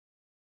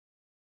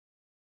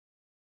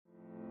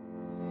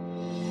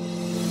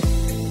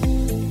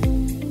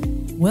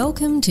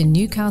Welcome to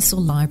Newcastle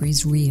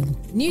Libraries Reel.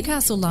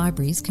 Newcastle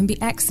Libraries can be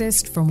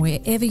accessed from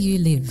wherever you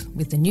live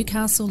with the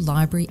Newcastle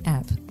Library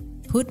app.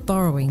 Put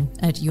borrowing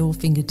at your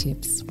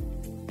fingertips.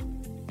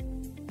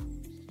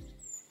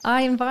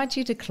 I invite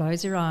you to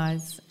close your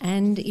eyes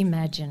and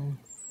imagine.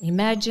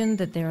 Imagine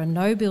that there are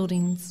no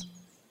buildings,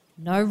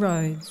 no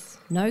roads,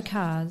 no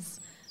cars,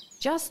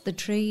 just the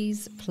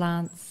trees,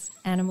 plants,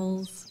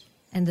 animals,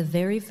 and the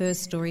very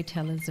first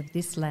storytellers of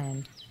this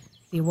land,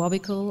 the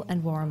Awabakal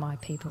and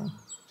Worimi people.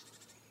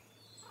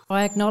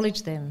 I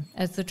acknowledge them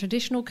as the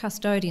traditional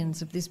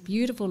custodians of this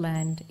beautiful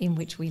land in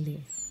which we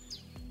live.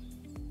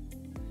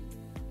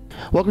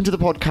 Welcome to the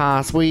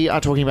podcast. We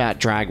are talking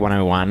about Drag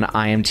 101.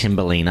 I am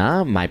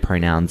Timberlina. My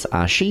pronouns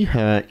are she,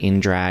 her,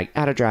 in drag,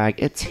 out of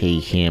drag, it's he,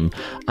 him.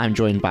 I'm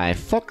joined by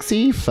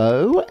Foxy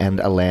Foe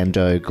and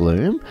Orlando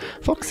Gloom.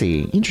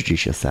 Foxy,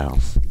 introduce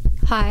yourself.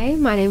 Hi,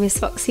 my name is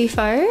Foxy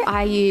Foe.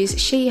 I use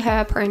she,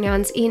 her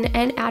pronouns in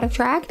and out of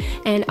drag,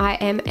 and I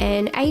am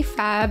an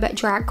AFAB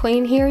drag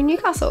queen here in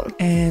Newcastle.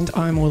 And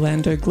I'm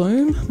Orlando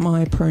Gloom.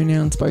 My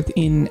pronouns both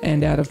in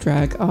and out of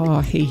drag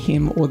are he,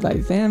 him, or they,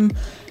 them.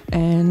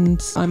 And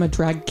I'm a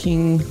drag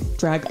king,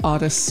 drag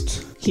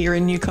artist here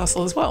in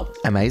Newcastle as well.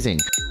 Amazing.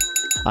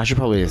 I should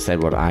probably have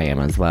said what I am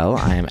as well.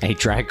 I am a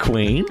drag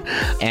queen,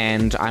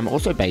 and I'm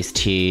also based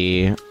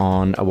here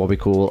on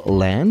Awabakal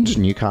land,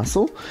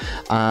 Newcastle.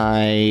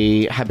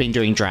 I have been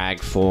doing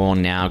drag for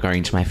now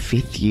going to my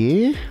 5th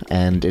year,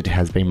 and it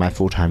has been my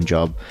full-time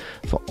job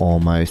for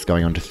almost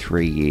going on to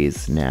 3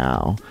 years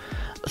now.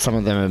 Some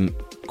of the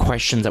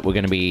questions that we're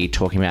going to be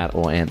talking about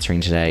or answering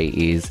today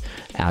is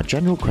our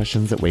general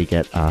questions that we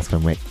get asked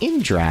when we're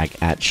in drag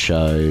at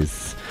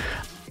shows.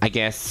 I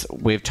guess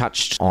we've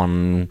touched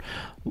on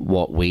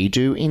what we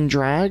do in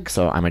drag.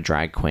 So I'm a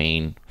drag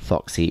queen,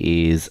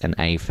 Foxy is an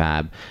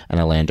AFAB, and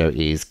Orlando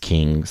is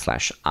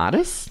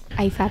king/artist.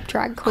 AFAB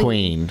drag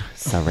queen.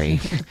 Sorry.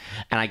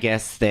 And I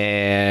guess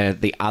they're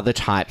the other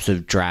types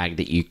of drag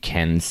that you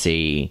can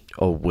see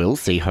or will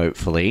see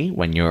hopefully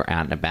when you're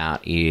out and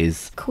about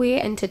is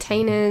queer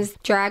entertainers.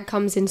 Drag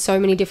comes in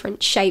so many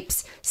different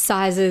shapes,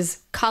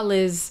 sizes,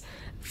 colours,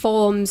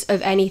 forms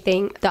of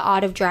anything. The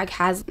art of drag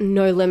has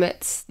no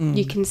limits.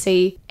 You can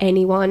see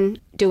anyone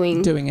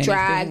doing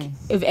drag anything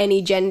of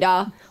any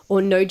gender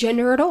or no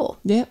gender at all.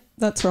 Yep,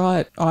 that's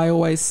right. I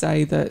always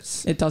say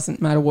that it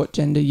doesn't matter what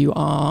gender you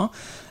are,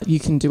 you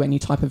can do any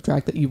type of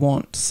drag that you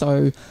want.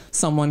 So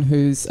someone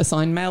who's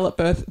assigned male at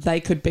birth, they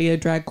could be a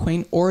drag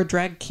queen or a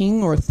drag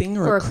king or a thing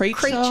or a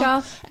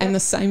creature. And the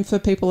same for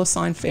people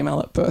assigned female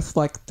at birth.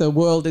 Like, the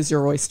world is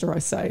your oyster, I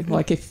say.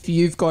 Like, if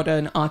you've got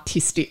an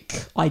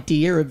artistic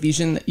idea, a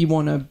vision that you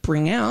want to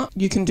bring out,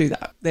 you can do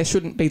that. There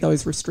shouldn't be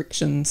those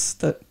restrictions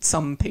that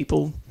some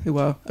people who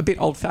are a bit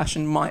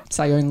old-fashioned might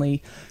say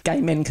only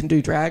gay men can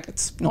do drag.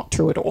 It's not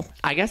true at all.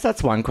 I guess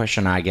that's one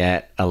question I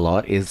get a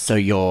lot is, so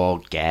you're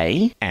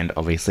gay? And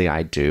obviously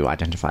I do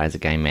identify as a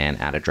gay man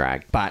out of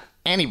drag, but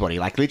anybody,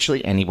 like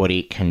literally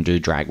anybody can do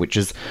drag, which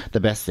is the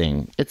best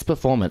thing. It's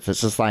performance.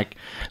 It's just like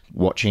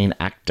watching an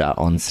actor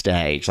on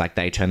stage. Like,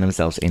 they turn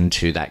themselves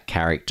into that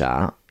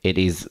character. It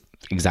is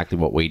exactly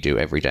what we do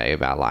every day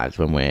of our lives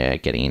when we're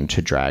getting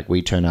into drag.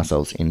 We turn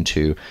ourselves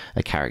into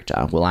a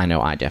character. Well, I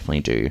know I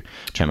definitely do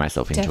turn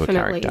myself into a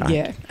character.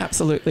 Yeah,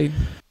 absolutely.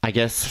 I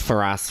guess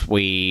for us,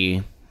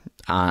 we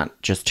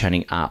aren't just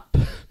turning up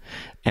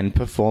and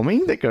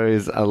performing.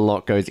 A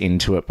lot goes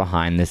into it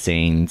behind the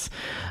scenes.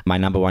 My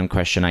number one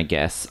question, I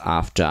guess,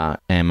 after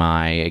am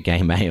I a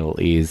gay male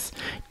is,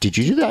 did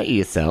you do that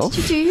yourself?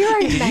 Did you do your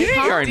own makeup? Did you do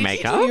your own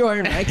makeup? Did you do your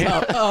own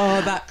makeup?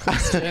 Oh, that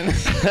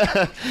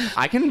question.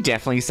 I can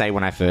definitely say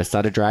when I first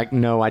started drag,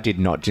 no, I did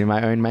not do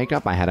my own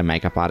makeup. I had a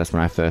makeup artist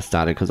when I first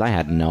started because I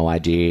had no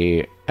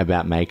idea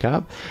about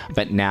makeup.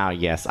 But now,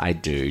 yes, I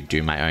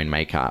do my own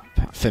makeup.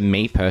 For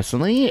me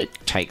personally, it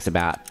takes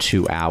about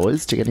 2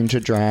 hours to get into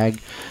drag,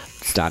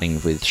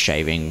 starting with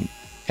shaving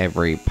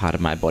every part of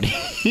my body,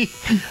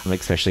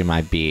 especially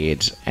my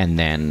beard, and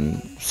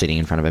then sitting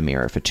in front of a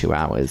mirror for 2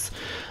 hours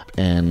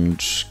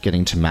and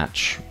getting to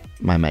match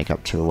my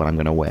makeup to what I'm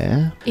going to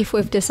wear. If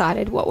we've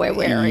decided what we're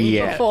wearing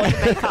before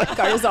the makeup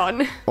goes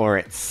on. Or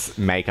it's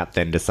makeup,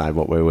 then decide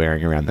what we're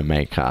wearing around the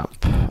makeup.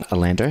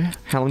 Orlando,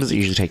 how long does it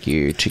usually take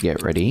you to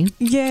get ready?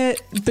 Yeah,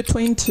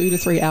 between 2 to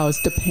 3 hours,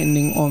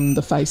 depending on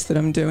the face that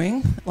I'm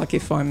doing. Like,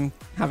 if I'm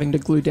having to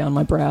glue down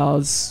my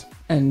brows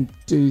and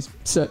do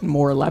certain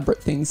more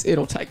elaborate things,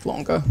 it'll take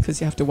longer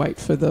because you have to wait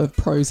for the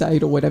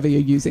Pros-Aide or whatever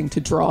you're using to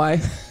dry.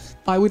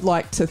 I would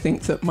like to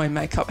think that my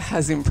makeup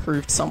has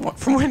improved somewhat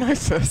from when I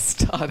first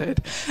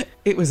started.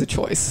 It was a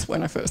choice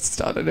when I first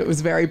started. It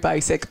was very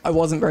basic. I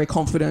wasn't very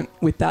confident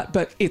with that,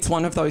 but it's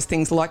one of those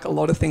things, like a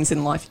lot of things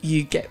in life,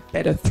 you get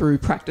better through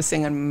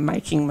practicing and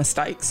making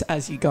mistakes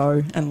as you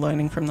go and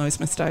learning from those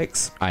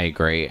mistakes. I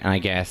agree. And I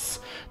guess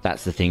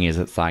that's the thing is,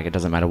 it's like, it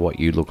doesn't matter what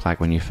you look like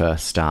when you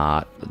first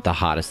start. The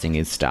hardest thing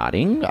is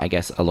starting. I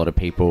guess a lot of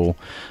people,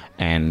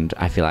 and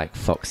I feel like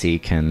Foxy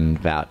can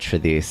vouch for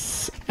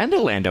this, and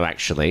Orlando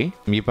actually,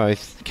 you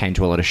both came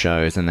to a lot of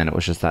shows and then it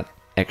was just that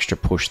extra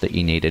push that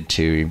you needed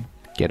to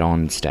get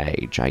on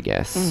stage, I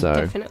guess. So,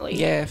 Definitely.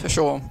 Yeah, for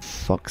sure.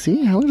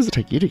 Foxy, how long does it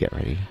take you to get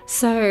ready?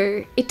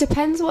 So it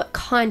depends what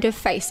kind of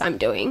face I'm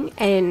doing,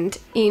 and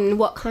in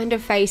what kind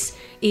of face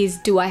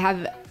do I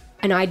have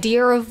an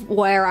idea of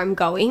where I'm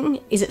going?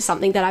 Is it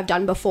something that I've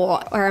done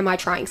before, or am I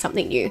trying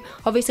something new?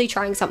 Obviously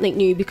trying something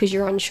new because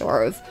you're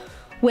unsure of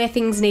where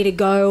things need to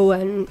go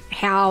and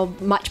how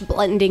much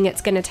blending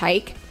it's going to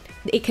take.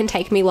 It can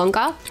take me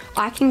longer.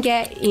 I can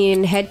get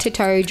in head to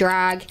toe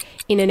drag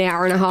in an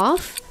hour and a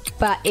half,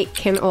 but it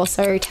can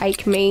also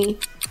take me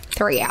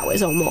 3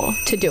 hours or more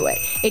to do it.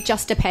 It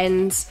just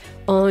depends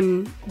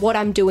on what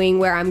I'm doing,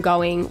 where I'm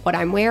going, what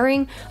I'm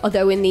wearing.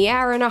 Although in the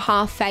hour and a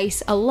half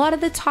face, a lot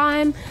of the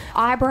time,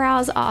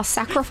 eyebrows are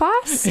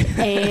sacrifice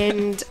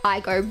and I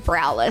go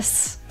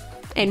browless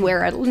and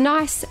wear a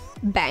nice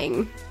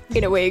bang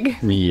in a wig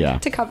Yeah.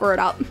 to cover it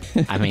up.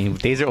 I mean,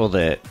 these are all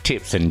the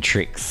tips and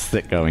tricks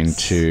that go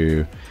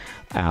into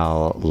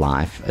our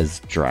life as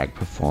drag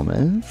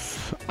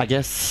performers. I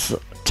guess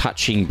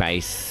touching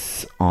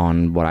base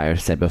on what I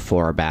said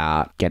before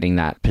about getting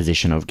that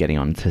position of getting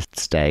onto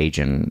stage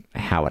and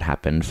how it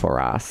happened for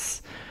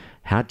us.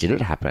 How did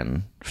it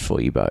happen for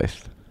you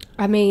both?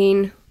 I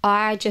mean,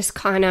 I just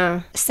kind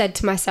of said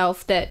to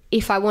myself that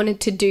if I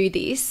wanted to do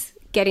this,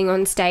 getting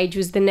on stage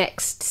was the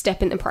next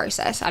step in the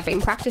process. I'd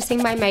been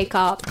practicing my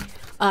makeup.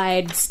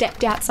 I'd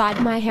stepped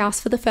outside my house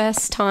for the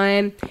first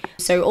time.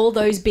 So all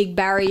those big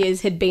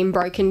barriers had been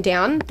broken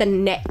down. The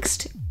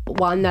next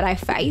one that I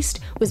faced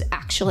was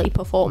actually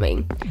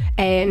performing.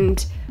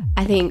 And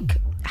I think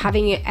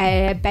having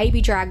a baby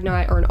drag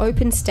night or an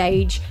open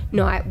stage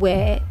night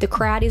where the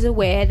crowd is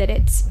aware that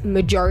it's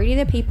majority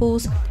of the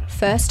people's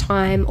first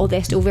time or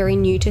they're still very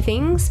new to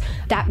things,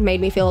 that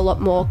made me feel a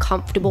lot more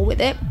comfortable with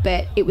it.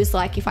 But it was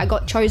like if I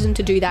got chosen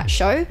to do that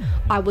show,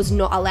 I was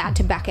not allowed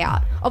to back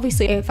out.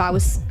 Obviously if I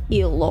was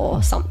ill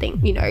or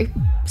something, you know,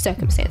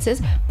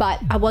 circumstances,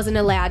 but I wasn't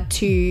allowed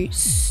to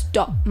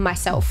stop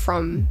myself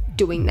from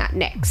doing that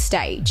next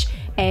stage.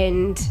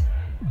 And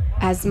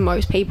as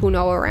most people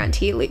know around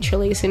here,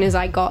 literally as soon as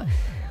I got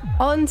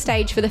on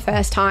stage for the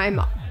first time,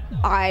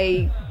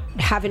 I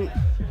haven't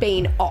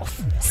been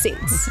off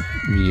since.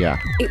 Yeah.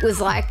 It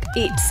was like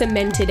it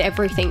cemented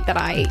everything that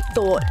I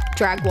thought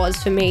drag was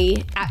for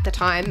me at the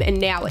time, and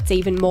now it's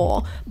even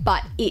more.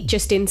 But it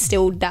just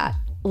instilled that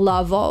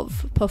love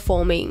of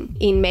performing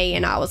in me,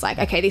 and I was like,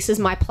 okay, this is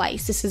my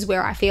place. This is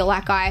where I feel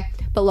like I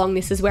belong.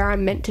 This is where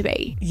I'm meant to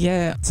be.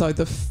 Yeah, so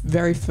the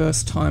very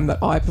first time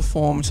that I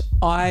performed,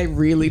 I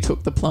really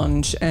took the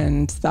plunge,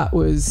 and that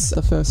was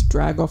the first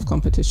drag off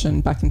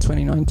competition back in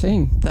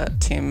 2019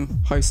 that Tim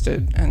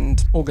hosted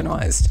and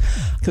organised,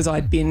 because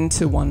I'd been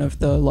to one of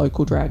the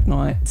local drag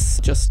nights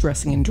just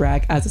dressing in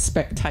drag as a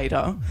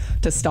spectator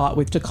to start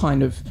with, to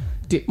kind of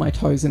dip my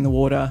toes in the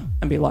water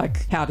and be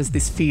like, how does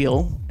this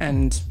feel?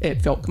 And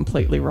it felt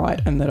completely right,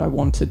 and that I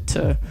wanted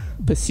to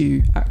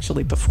pursue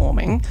actually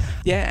performing.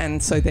 Yeah,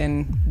 and so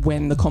then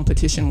when the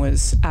competition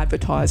was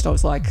advertised, I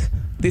was like,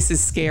 this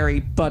is scary,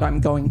 but I'm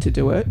going to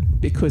do it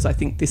because I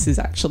think this is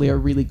actually a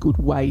really good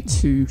way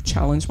to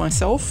challenge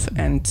myself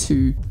and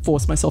to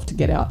force myself to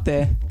get out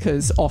there.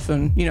 Because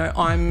often, you know,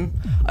 I'm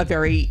a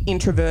very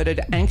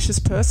introverted, anxious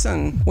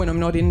person when I'm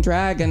not in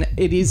drag, and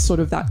it is sort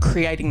of that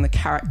creating the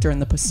character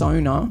and the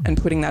persona and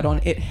putting that on,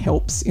 it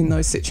helps in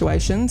those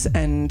situations,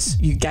 and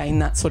you gain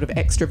that sort of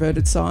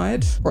extroverted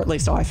side, or at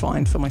least I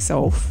find for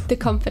myself. The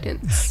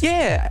confidence.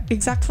 Yeah,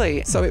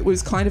 exactly. So it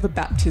was kind of a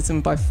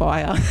baptism by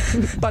fire,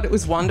 but it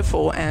was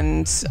wonderful,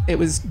 and it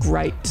was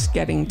great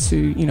getting to,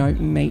 you know,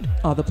 meet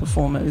other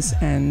performers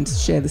and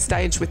share the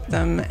stage with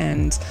them,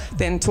 and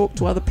then talk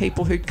to other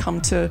people who'd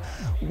come to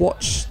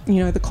watch,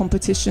 you know, the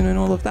competition and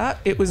all of that.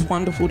 It was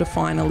wonderful to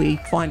finally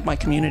find my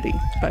community,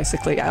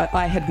 basically.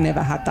 I had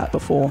never had that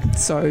before.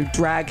 So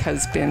drag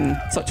has been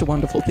such a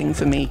wonderful thing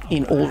for me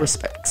in all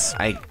respects.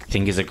 I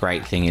think is a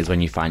great thing is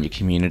when you find your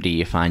community,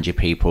 you find your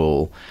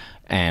people,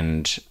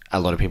 and a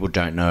lot of people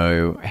don't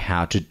know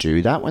how to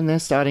do that when they're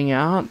starting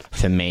out.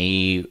 For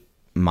me,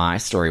 my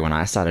story when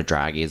I started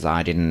drag is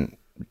I didn't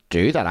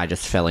do that. I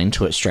just fell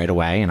into it straight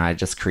away, and I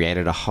just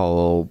created a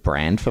whole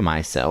brand for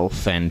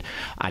myself, and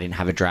I didn't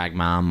have a drag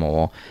mum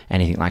or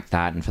anything like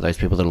that. And for those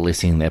people that are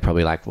listening, they're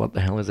probably like, what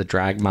the hell is a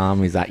drag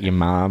mum? Is that your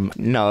mum?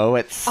 No,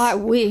 it's... I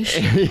wish.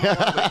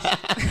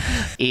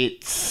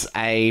 It's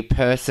a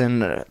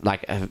person,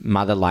 like a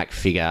mother-like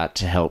figure,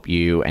 to help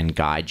you and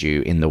guide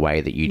you in the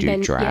way that you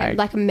do drag.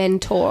 Yeah, like a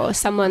mentor or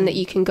someone that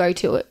you can go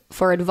to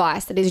for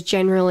advice, that is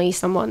generally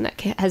someone that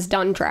has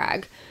done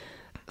drag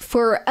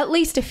for at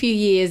least a few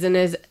years and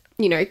is,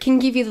 you know, can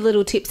give you the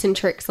little tips and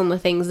tricks on the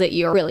things that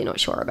you're really not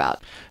sure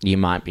about. You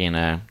might be in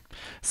a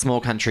small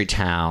country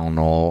town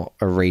or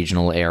a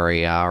regional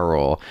area,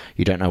 or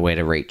you don't know where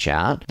to reach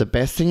out. The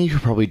best thing you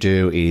could probably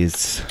do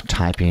is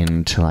type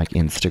into like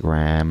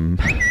Instagram,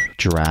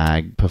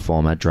 drag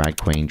performer, drag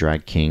queen,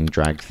 drag king,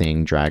 drag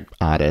thing, drag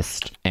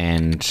artist,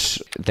 and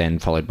then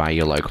followed by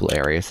your local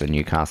area, so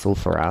Newcastle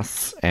for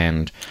us,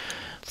 and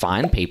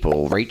find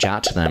people, reach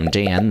out to them,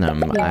 DM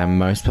them.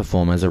 Most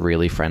performers are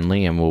really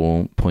friendly and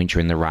will point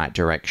you in the right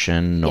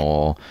direction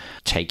or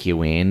take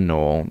you in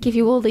or give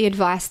you all the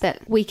advice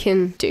that we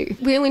can do.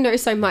 We only know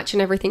so much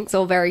and everything's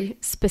all very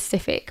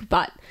specific,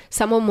 but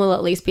someone will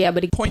at least be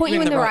able to point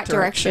you in the right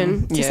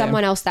direction to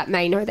someone else that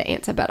may know the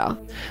answer better.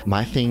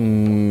 My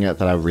thing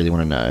that I really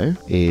want to know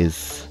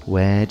is,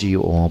 where do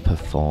you all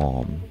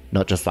perform?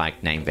 Not just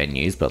like name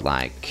venues, but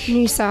like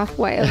New South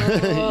Wales.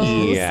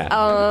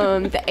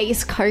 The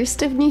east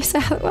coast of New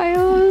South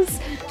Wales,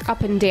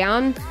 up and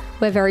down.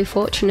 We're very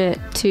fortunate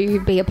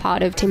to be a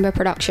part of Timber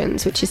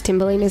Productions, which is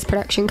Timberlina's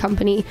production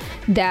company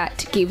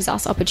that gives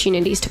us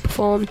opportunities to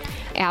perform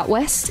out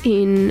west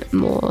in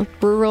more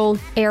rural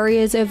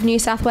areas of New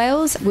South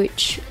Wales,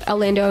 which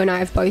Orlando and I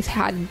have both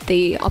had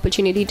the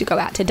opportunity to go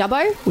out to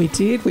Dubbo. We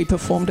did. We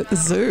performed at the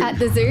zoo. At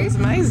the zoo. It was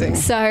amazing.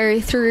 So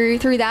through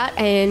that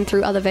and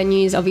through other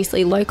venues,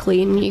 obviously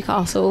locally in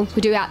Newcastle,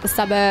 we do out the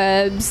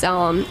suburbs,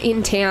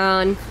 in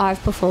town.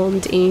 I've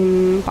performed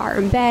in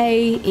Byron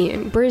Bay,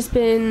 in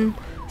Brisbane,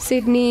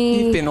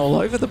 Sydney. You've been all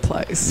over the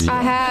place.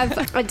 I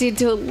have. I did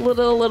do a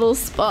little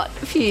spot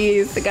a few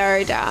years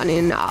ago down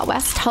in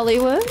West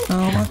Hollywood.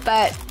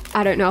 But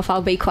I don't know if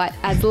I'll be quite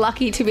as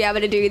lucky to be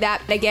able to do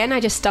that. Again, I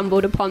just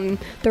stumbled upon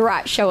the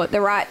right show at the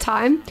right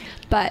time.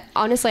 But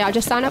honestly, I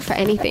just sign up for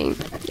anything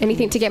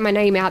to get my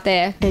name out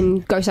there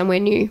and go somewhere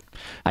new.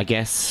 I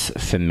guess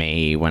for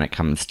me, when it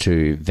comes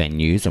to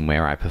venues and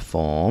where I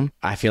perform,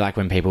 I feel like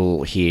when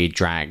people hear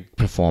drag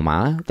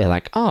performer, they're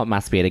like, oh, it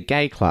must be at a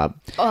gay club.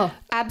 Oh,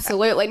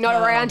 absolutely. Not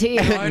around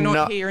here. No,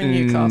 not here in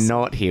Newcastle.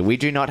 Not here. We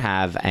do not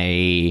have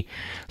a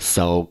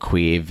sole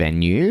queer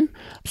venue.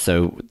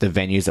 So the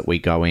venues that we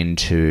go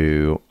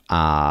into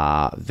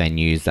are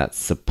venues that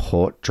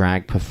support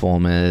drag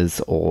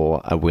performers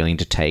or are willing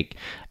to take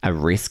a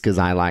risk, as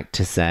I like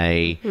to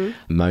say.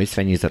 Most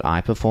venues that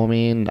I perform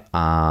in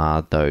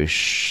are those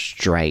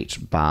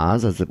straight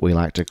bars, as we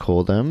like to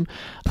call them.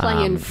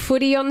 Playing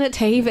footy on the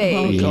TV.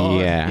 Oh,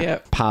 God. Yeah.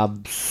 Yep.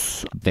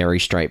 Pubs, very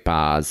straight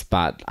bars.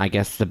 But I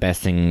guess the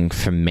best thing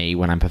for me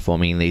when I'm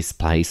performing in these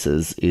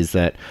places is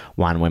that,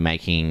 one, we're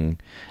making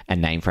a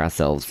name for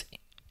ourselves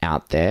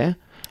out there.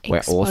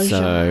 We're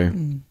also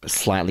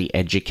slightly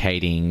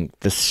educating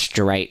the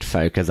straight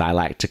folk, as I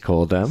like to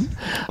call them.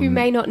 Who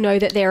may not know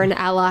that they're an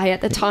ally at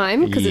the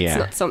time because it's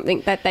not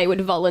something that they would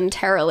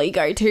voluntarily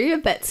go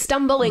to, but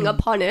stumbling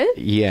upon it.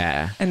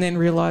 Yeah. And then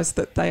realise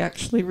that they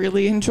actually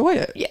really enjoy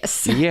it.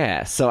 Yes.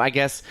 Yeah. So I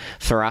guess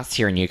for us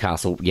here in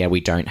Newcastle, we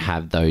don't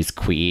have those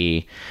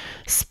queer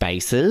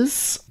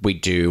spaces. We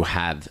do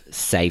have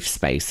safe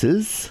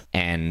spaces,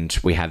 and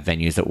we have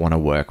venues that want to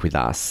work with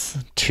us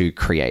to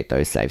create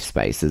those safe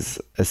spaces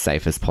as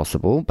safe as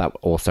possible. But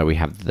also we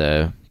have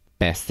the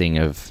best thing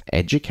of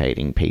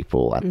educating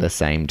people at the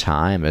same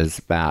time as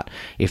about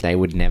if they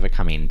would never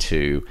come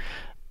into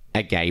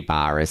a gay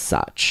bar as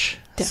such.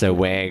 Definitely. So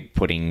we're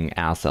putting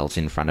ourselves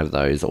in front of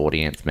those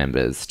audience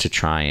members to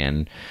try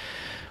and,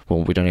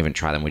 well, we don't even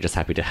try them. We're just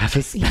happy to have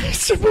a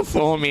space to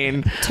perform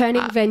in.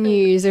 Turning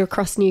venues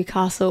across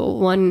Newcastle,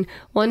 one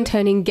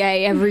turning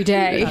gay every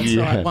day. That's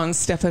right, one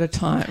step at a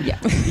time. Yeah.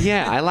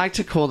 Yeah, I like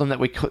to call them that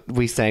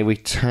we say we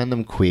turn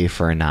them queer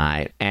for a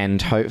night,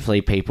 and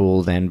hopefully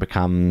people then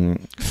become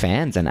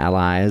fans and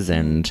allies,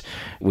 and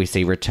we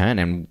see return,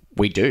 and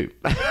we do.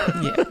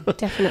 Yeah,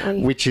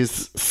 definitely. Which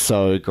is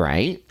so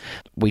great.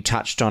 We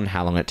touched on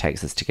how long it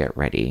takes us to get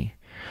ready.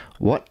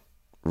 What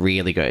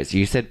really goes?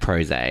 You said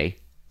prose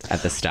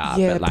at the start,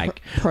 yeah, but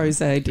like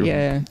Prozaid,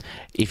 yeah.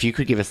 If you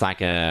could give us like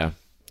a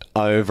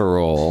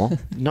overall,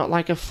 not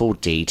like a full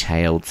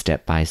detailed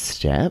step by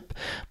step,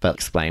 but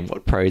explain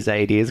what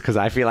Prozaid is, because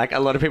I feel like a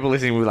lot of people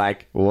listening will be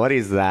like, what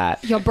is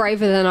that? You're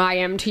braver than I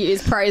am to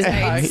use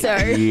Prozaid, so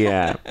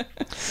yeah.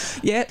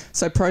 Yeah,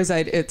 so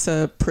Prozaid, it's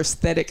a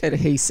prosthetic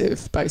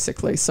adhesive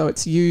basically, so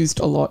it's used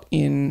a lot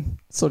in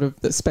sort of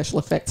the special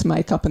effects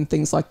makeup and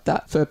things like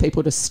that for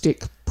people to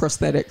stick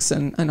prosthetics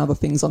and other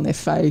things on their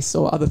face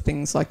or other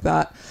things like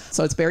that.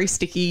 So it's very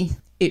sticky.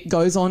 It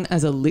goes on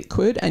as a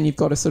liquid and you've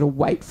got to sort of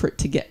wait for it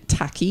to get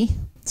tacky.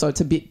 So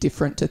it's a bit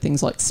different to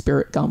things like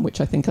Spirit Gum,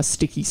 which I think are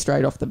sticky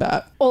straight off the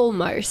bat.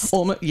 Almost,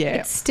 yeah.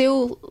 It's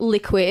still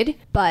liquid,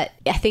 but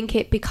I think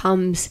it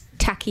becomes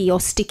tacky or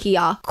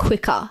stickier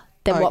quicker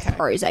than what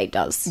Prozaid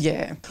does.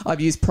 Yeah,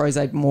 I've used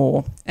Prozaid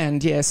more.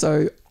 And yeah,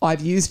 so I've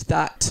used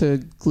that to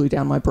glue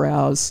down my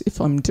brows if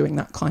I'm doing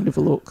that kind of a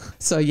look.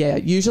 So yeah,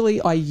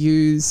 usually I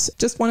use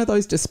just one of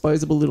those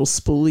disposable little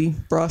spoolie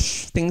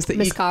brush things that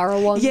mascara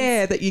ones.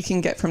 Yeah, that you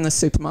can get from the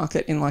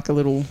supermarket in like a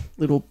little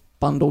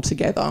bundle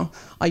together.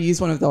 I use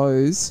one of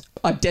those.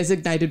 I've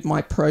designated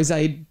my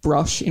Prozaid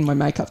brush in my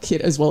makeup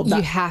kit as well.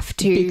 You have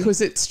to. Because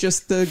it's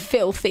just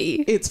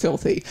filthy. It's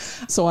filthy.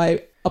 So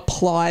I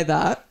apply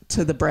that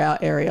to the brow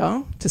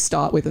area to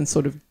start with and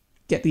sort of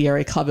get the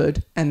area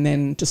covered, and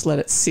then just let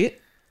it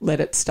sit, let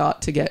it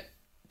start to get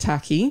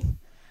tacky,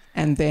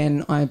 and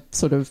then I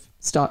sort of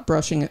start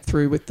brushing it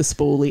through with the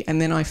spoolie,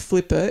 and then I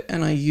flip it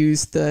and I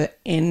use the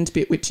end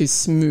bit, which is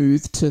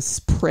smooth, to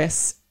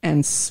press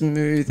and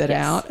smooth it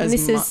out And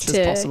as much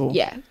as possible.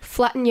 Yeah,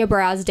 flatten your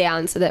brows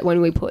down so that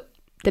when we put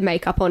the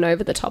makeup on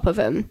over the top of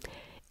them,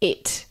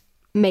 it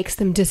makes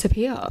them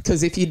disappear.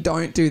 Because if you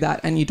don't do that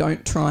and you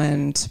don't try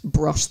and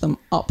brush them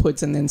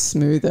upwards and then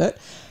smooth it,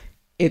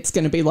 it's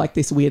going to be like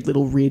this weird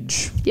little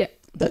ridge Yeah.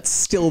 that's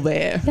still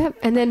there. Yep.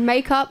 And then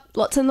makeup,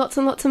 lots and lots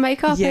and lots of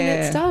makeup,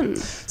 and it's done.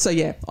 So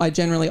yeah, I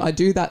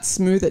do that,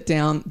 smooth it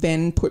down,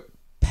 then put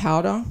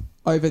powder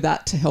over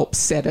that to help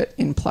set it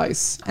in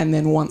place. And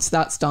then once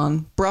that's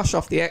done, brush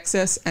off the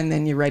excess, and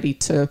then you're ready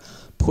to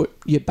put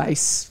your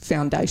base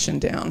foundation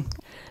down.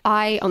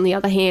 I, on the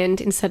other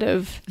hand, instead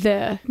of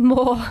the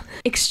more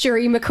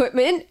extreme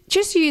equipment,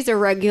 just use a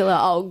regular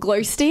old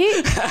glue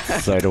stick.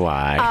 So do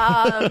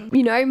I.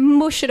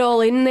 Mush it all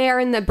in there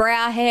in the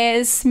brow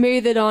hairs,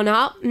 smooth it on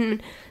up,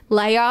 and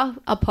layer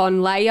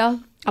upon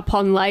layer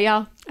upon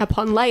layer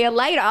upon layer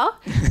later,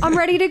 I'm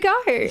ready to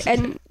go.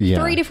 And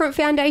 3 different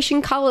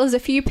foundation colours, a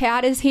few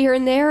powders here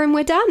and there, and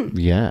we're done.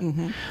 Yeah.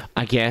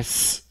 I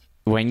guess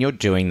when you're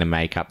doing the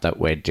makeup that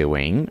we're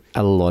doing,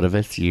 a lot of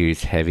us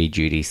use heavy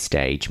duty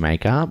stage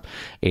makeup.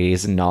 It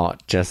is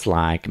not just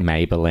like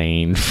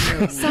Maybelline.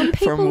 Some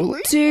people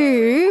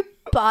do,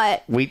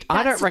 but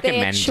I don't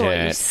recommend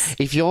it.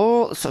 If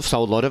you're, so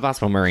a lot of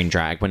us when we're in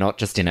drag, we're not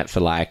just in it for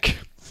like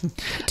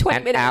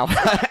 20 minutes.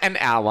 An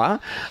hour.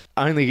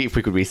 Only if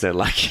we could be so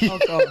lucky. Oh,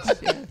 gosh.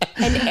 Yeah.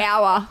 An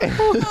hour.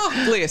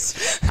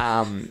 Bliss.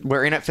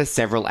 We're in it for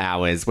several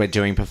hours. We're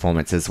doing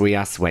performances. We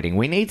are sweating.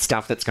 We need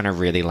stuff that's going to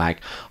really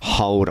like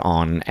hold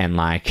on and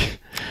like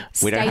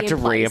we don't have to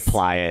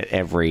reapply it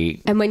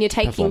every. And when you're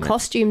taking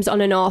costumes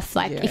on and off,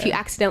 like if you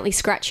accidentally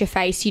scratch your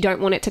face, you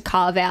don't want it to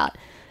carve out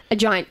a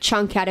giant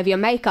chunk out of your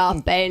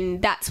makeup.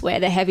 And that's where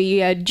the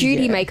heavy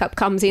duty makeup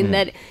comes in.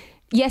 That,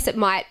 yes, it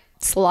might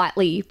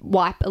slightly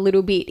wipe a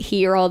little bit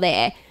here or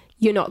there.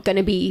 You're not going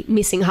to be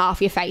missing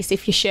half your face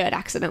if your shirt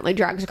accidentally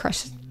drags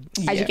across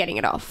as you're getting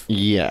it off.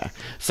 Yeah.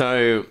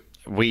 So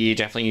we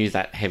definitely use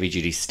that heavy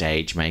duty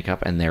stage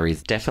makeup, and there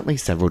is definitely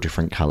several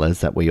different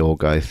colours that we all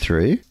go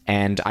through.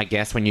 And I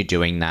guess when you're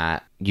doing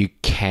that, you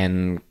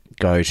can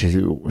go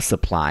to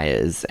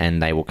suppliers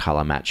and they will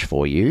colour match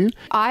for you.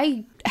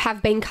 I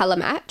have been colour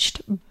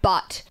matched,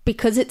 but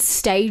because it's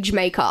stage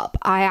makeup,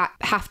 I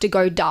have to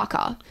go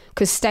darker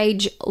because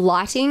stage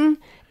lighting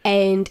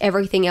and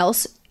everything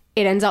else,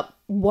 it ends up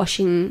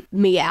washing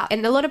me out.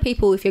 And a lot of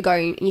people, if you're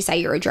going and you say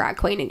you're a drag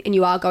queen and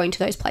you are going to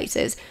those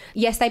places,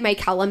 yes, they may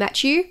colour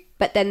match you,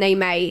 but then they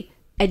may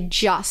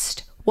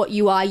adjust what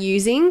you are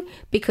using,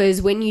 because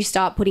when you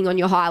start putting on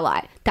your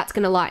highlight, that's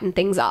going to lighten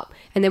things up.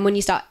 And then when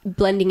you start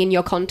blending in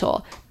your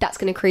contour, that's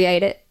going to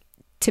create it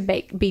to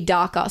be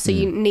darker. So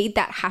you need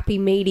that happy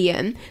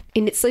medium,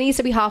 and it needs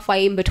to be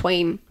halfway in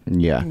between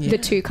the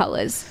two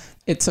colours.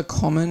 It's a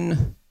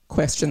common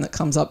question that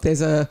comes up.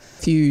 There's a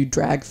few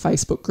drag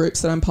Facebook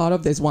groups that I'm part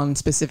of. There's one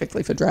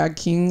specifically for drag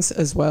kings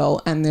as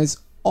well. And there's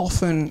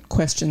often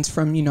questions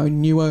from,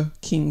 newer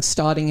kings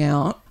starting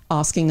out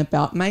asking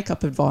about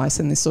makeup advice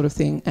and this sort of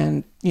thing.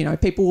 And,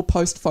 people will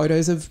post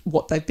photos of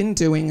what they've been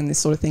doing and this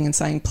sort of thing and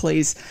saying,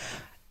 please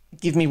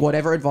give me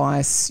whatever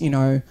advice,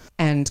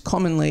 And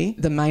commonly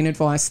the main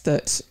advice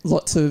that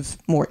lots of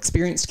more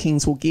experienced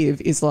kings will give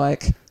is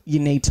like, you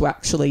need to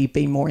actually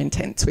be more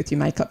intense with your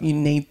makeup. You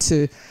need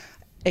to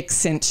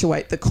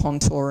accentuate the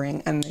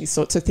contouring and these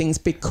sorts of things,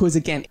 because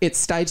again, it's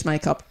stage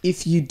makeup.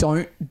 If you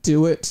don't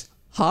do it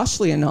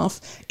harshly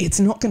enough, it's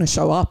not going to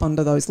show up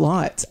under those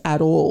lights at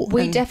all.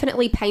 We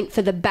definitely paint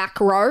for the back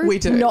row, we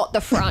do. Not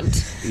the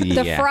front.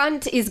 The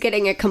front is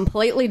getting a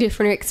completely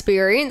different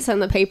experience than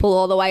the people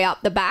all the way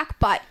up the back,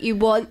 but you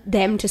want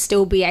them to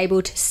still be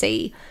able to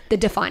see the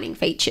defining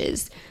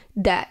features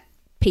that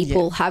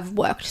people have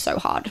worked so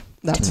hard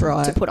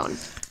to put on.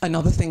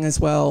 Another thing as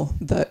well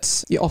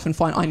that you often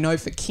find, I know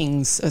for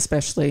kings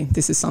especially,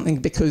 this is something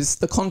because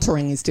the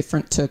contouring is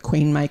different to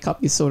queen makeup.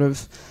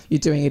 You're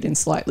doing it in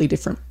slightly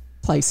different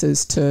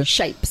places to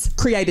shapes,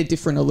 create a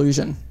different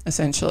illusion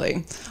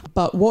essentially.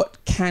 But what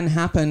can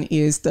happen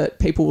is that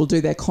people will do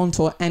their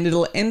contour and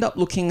it'll end up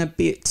looking a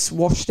bit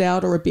washed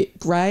out or a bit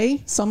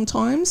grey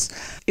sometimes.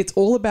 It's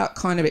all about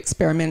kind of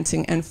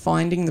experimenting and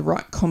finding the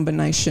right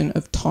combination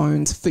of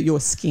tones for your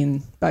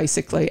skin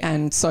basically.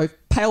 And so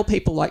pale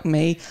people like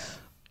me,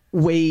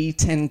 we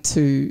tend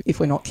to, if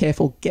we're not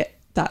careful, get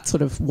that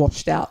sort of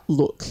washed out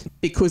look.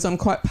 Because I'm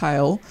quite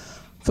pale,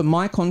 for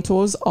my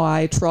contours,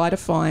 I try to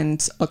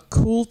find a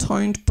cool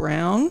toned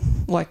brown,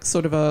 like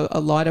sort of a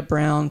lighter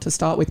brown to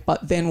start with.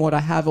 But then what I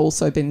have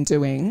also been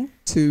doing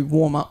to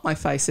warm up my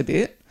face a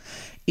bit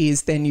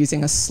is then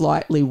using a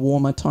slightly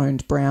warmer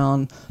toned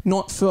brown,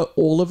 not for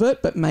all of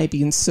it, but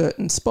maybe in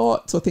certain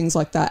spots or things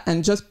like that,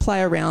 and just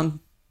play around,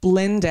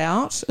 blend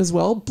out as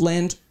well,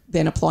 blend,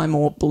 then apply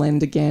more,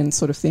 blend again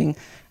sort of thing.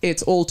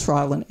 It's all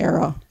trial and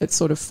error. It's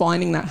sort of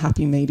finding that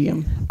happy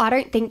medium. I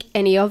don't think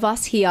any of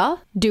us here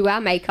do our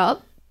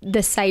makeup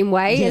the same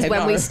way as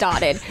when we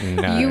started.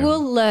 No. You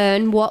will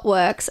learn what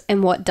works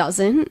and what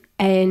doesn't,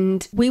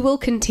 and we will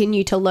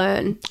continue to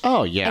learn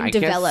Oh, yeah. and I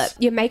develop. guess,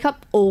 Your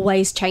makeup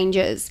always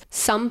changes.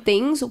 Some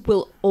things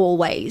will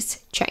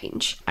always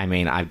change. I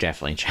mean, I've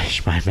definitely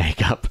changed my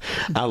makeup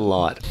a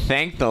lot.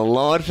 Thank the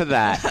Lord for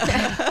that.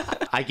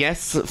 I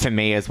guess for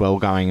me as well,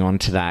 going on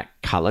to that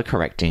color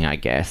correcting, I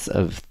guess,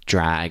 of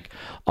drag,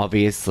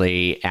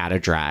 obviously out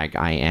of drag,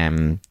 I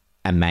am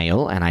a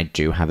male and I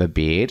do have a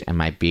beard, and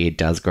my beard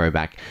does grow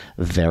back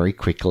very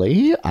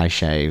quickly. I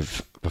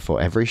shave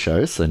before every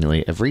show, so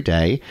nearly every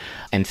day.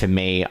 And for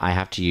me, I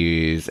have to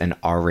use an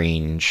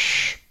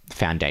orange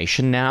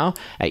foundation now.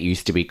 It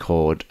used to be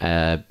called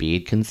a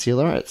beard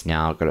concealer. It's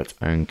now got its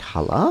own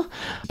color,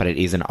 but it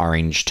is an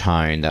orange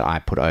tone that I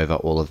put over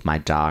all of my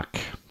dark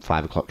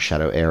 5 o'clock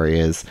shadow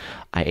areas.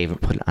 I even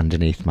put it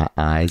underneath my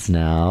eyes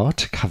now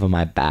to cover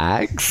my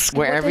bags.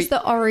 What does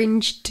the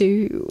orange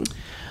do?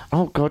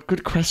 Oh, God,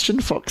 good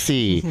question,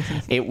 Foxy.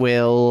 It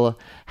will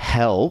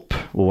help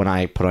when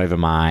I put over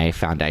my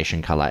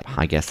foundation color,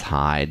 I guess,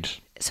 hide.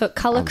 So it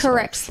color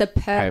corrects the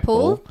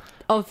purple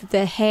of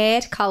the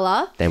hair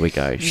color. There we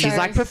go. She's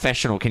like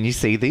professional. Can you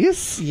see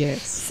this?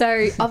 Yes.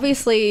 So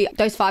obviously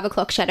those 5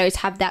 o'clock shadows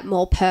have that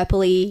more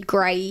purpley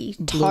grey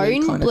Bluey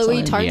tone, kind of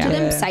bluey tone. tone to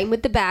them. Yeah. Same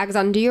with the bags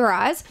under your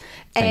eyes.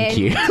 Thank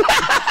you.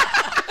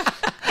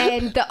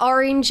 And the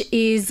orange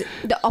is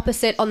the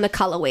opposite on the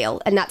color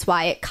wheel, and that's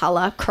why it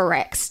color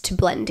corrects to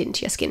blend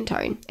into your skin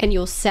tone. And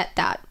you'll set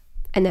that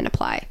and then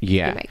apply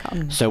your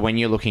makeup. So when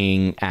you're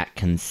looking at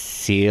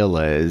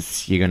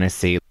concealers, you're going to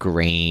see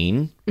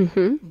green,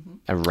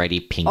 a reddy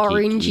pinky,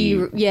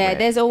 Orangey, yeah, red.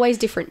 there's always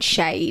different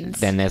shades.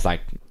 Then there's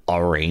like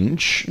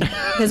orange.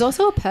 There's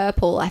also a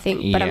purple, I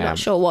think, but I'm Yeah. not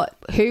sure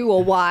who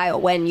or why or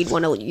when you'd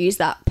want to use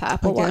that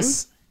purple I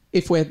guess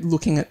if we're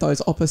looking at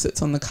those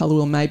opposites on the colour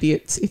wheel, maybe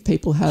it's if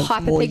people have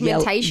more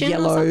Hyperpigmentation or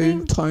yellow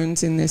something?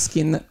 tones in their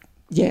skin that,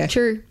 yeah.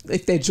 True.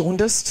 If they're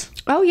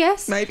jaundiced, one. Oh,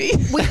 yes. maybe.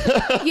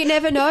 You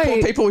never know.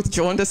 People with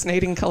jaundice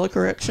needing colour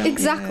correction.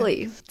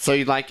 Exactly. So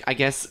like, I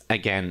guess,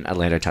 again,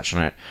 Orlando touched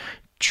on it,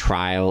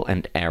 trial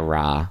and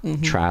error,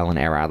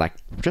 like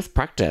just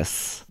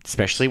practice,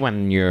 especially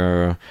when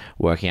you're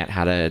working out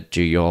how to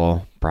do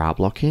your brow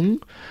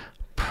blocking.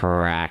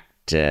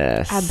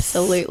 Practice.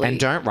 Absolutely. And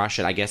don't rush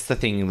it. I guess the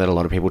thing that a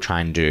lot of people try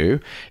and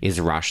do is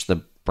rush the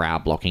brow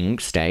blocking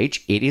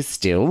stage. It is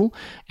still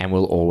and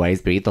will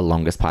always be the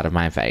longest part of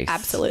my face.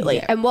 Absolutely.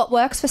 And what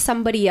works for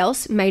somebody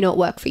else may not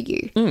work for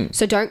you.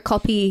 So don't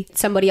copy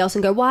somebody else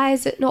and go, why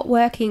is it not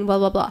working? Blah,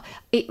 blah, blah.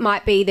 It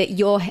might be that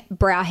your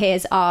brow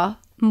hairs are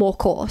more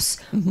coarse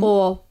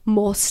or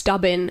more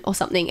stubborn or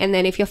something. And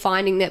then if you're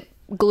finding that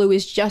glue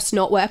is just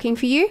not working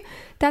for you,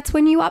 that's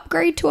when you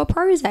upgrade to a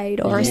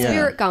Pros-Aid or a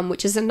Spirit Gum,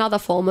 which is another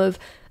form of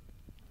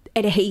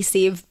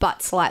adhesive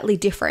but slightly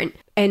different.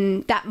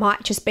 And that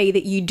might just be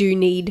that you do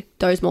need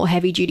those more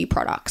heavy duty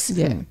products.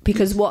 Yeah.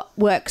 Because what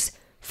works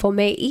for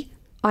me,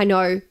 I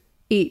know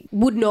it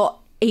would not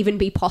even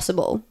be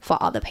possible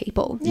for other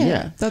people.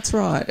 Yeah, that's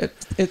right.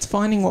 It's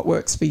finding what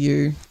works for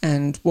you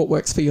and what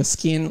works for your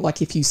skin.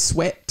 Like if you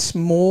sweat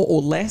more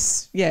or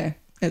less,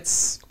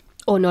 it's...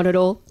 Or not at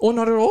all. Or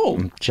not at all.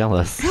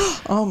 Jealous.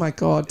 Oh my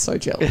God, so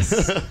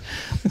jealous.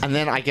 And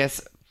then I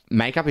guess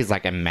makeup is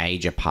like a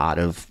major part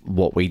of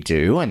what we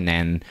do. And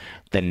then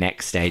the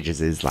next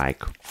stages is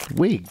like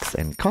wigs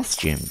and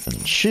costumes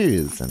and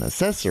shoes and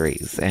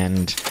accessories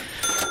and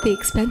The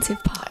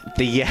expensive part.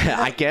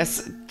 I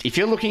guess if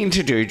you're looking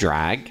to do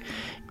drag,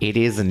 it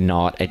is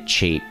not a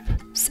cheap,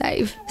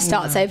 Save.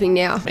 Start saving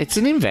now. it's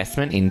an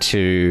investment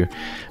into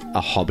a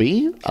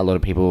hobby. A lot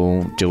of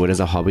people do it as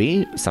a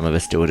hobby. Some of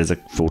us do it as a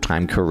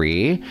full-time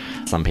career.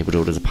 Some people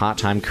do it as a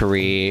part-time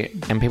career.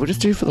 And people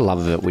just do it for the love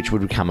of it, which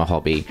would become a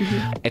hobby.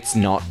 It's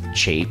not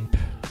cheap.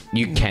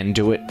 You can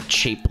do it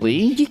cheaply.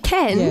 You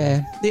can.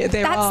 Yeah. There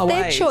That's are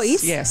their ways.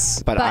 choice.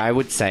 Yes. But I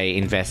would say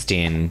invest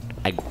in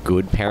a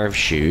good pair of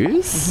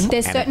shoes.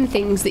 There's and certain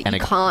things that you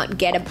can't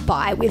get a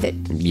buy with it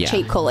Yeah.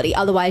 cheap quality.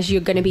 Otherwise,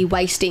 you're going to be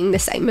wasting the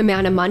same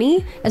amount of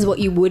money as what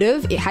you would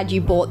have had you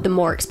bought the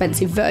more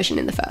expensive version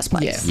in the first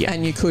place. Yeah.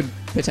 And you could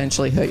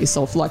potentially hurt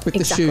yourself. Like with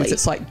Exactly. the shoes,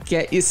 it's like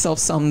get yourself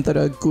some that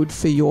are good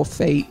for your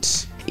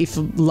feet. If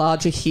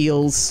larger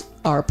heels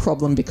are a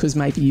problem because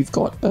maybe you've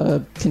got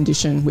a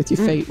condition with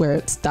your feet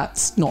where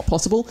that's not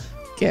possible,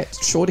 get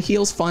shorter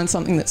heels, find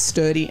something that's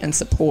sturdy and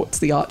supports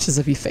the arches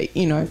of your feet,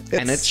 you know.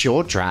 And it's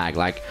your drag.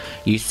 Like,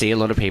 you see a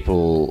lot of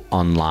people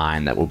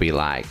online that will be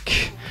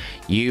like,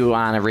 you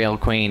aren't a real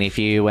queen if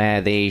you wear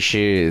these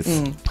shoes.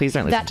 Please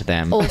don't listen That to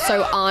them.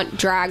 also aren't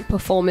drag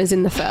performers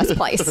in the first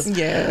place.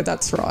 Yeah,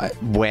 that's right.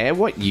 Wear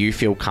what you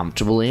feel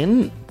comfortable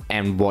in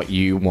and what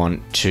you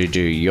want to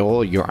do.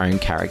 You're your own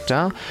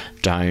character.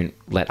 Don't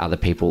let other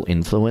people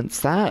influence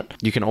that.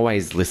 You can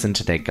always listen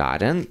to their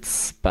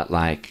guidance, but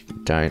like,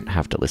 don't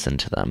have to listen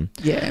to them.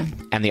 Yeah.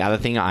 And the other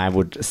thing I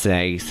would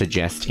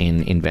suggest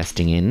in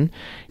investing in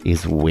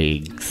is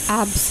wigs.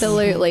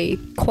 Absolutely.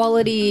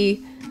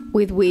 Quality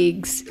with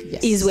wigs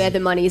is where the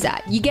money's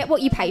at. You get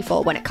what you pay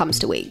for when it comes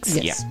to wigs.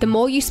 Yes. Yeah. The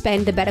more you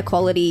spend, the better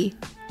quality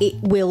it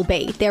will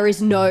be. There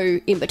is no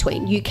in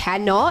between. You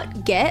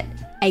cannot get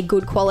a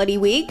good quality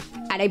wig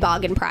at a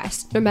bargain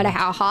price, no matter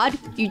how hard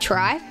you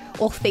try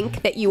or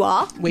think that you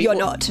are. You're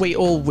not. We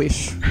all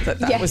wish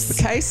that was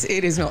the case.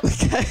 It is not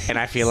the case. And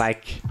I feel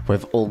like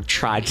we've all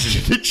tried to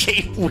do the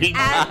cheap wig.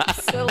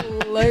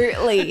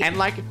 Absolutely. And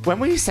like when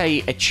we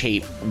say a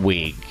cheap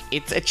wig,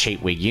 it's a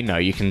cheap wig, you know,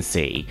 you can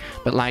see.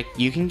 But like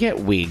you can get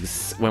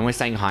wigs, when we're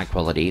saying high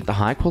quality, the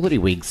high quality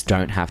wigs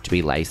don't have to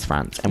be lace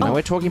fronts. And when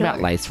we're talking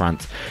about lace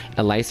fronts,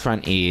 a lace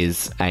front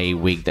is a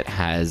wig that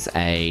has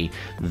a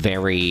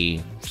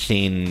very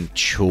thin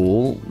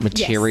tulle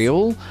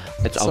material.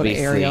 It's Sort of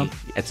obviously area.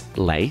 it's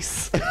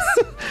lace.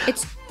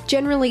 It's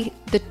generally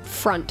the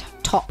front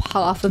top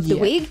half of the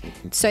wig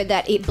so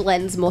that it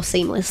blends more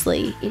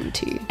seamlessly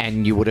into.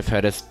 And you would have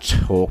heard us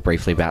talk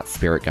briefly about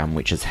spirit gum,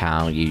 which is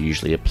how you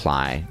usually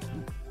apply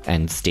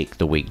and stick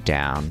the wig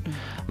down.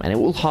 And it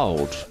will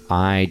hold.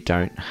 I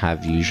don't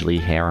have usually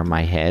hair on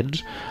my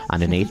head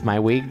underneath my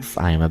wigs.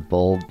 I am a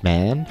bald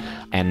man.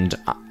 And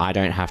I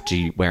don't have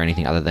to wear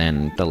anything other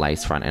than the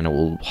lace front and it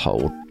will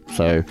hold.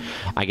 So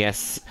I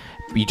guess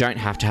you don't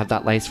have to have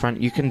that lace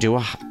front. You can do a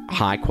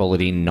high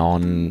quality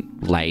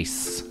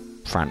non-lace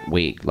front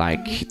wig.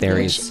 Like there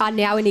is Are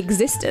now in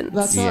existence.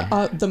 That's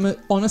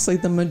honestly,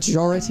 the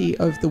majority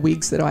of the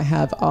wigs that I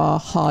have are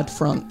hard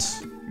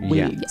front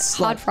wigs.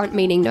 Hard front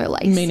meaning no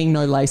lace. Meaning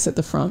no lace at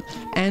the front.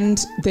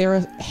 And there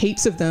are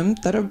heaps of them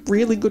that are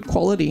really good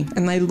quality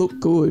and they look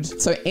good.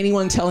 So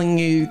anyone telling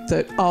you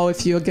that, oh,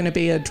 if you're going to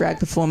be a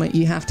drag performer,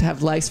 you have to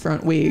have lace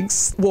front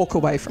wigs, walk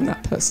away from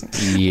that person.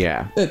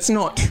 Yeah. It's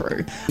not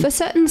true. For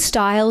certain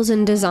styles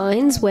and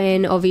designs,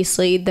 when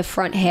obviously the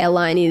front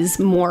hairline is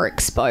more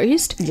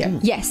exposed,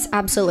 yes,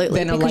 absolutely.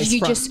 Then a because lace you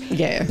front, just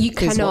is you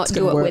what's cannot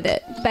do gonna it work. with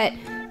it. But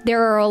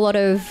there are a lot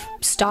of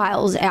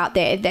styles out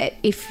there that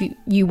if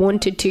you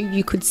wanted to,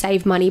 you could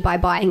save money by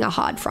buying a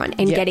hard front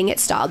and getting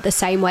it styled the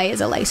same way as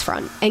a lace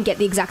front and get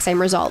the exact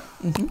same result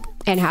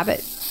and have it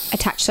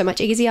attached so much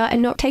easier and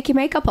not take your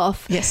makeup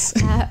off. Yes.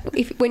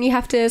 When you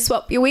have to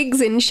swap your wigs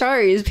in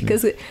shows,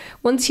 because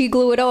once you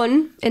glue it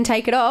on and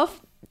take it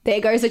off, there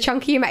goes a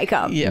chunk of your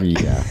makeup.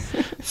 Yeah.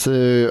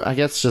 So I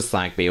guess just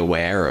like be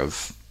aware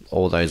of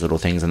all those little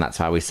things, and that's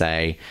why we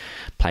say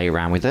play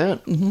around with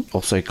it.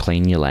 Also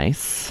clean your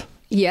lace.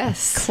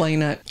 Yes.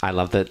 Clean it. I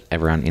love that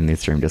everyone in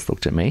this room just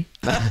looked at me.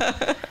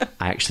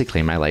 I actually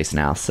clean my lace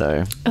now,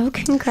 so... Oh,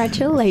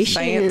 congratulations.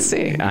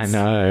 Fancy. I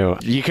know.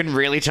 You can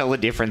really tell the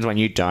difference when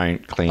you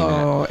don't clean it.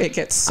 Oh, it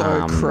gets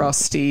so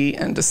crusty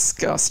and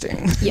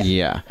disgusting.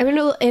 Yeah. I mean,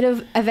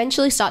 it'll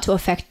eventually start to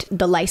affect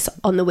the lace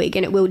on the wig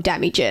and it will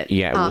damage it.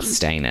 Yeah, it will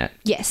stain it.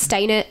 Yes,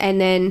 stain it, and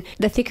then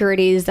the thicker it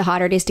is, the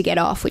harder it is to get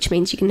off, which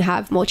means you can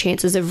have more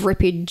chances of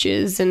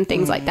rippages and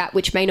things like that,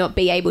 which may not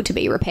be able to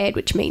be repaired,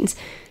 which means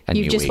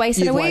new you've just wig.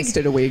 wasted You've a wig.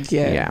 wasted a wig,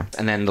 yeah. Yeah.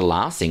 And then the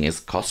last thing is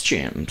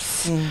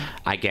costumes.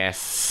 I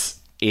guess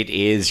it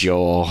is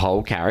your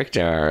whole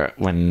character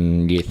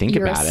when you think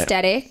Your about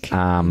aesthetic,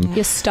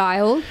 your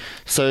style.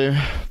 So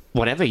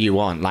whatever you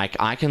want. Like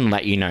I can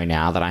let you know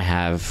now that I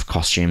have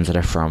costumes that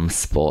are from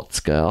Sports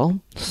Girl,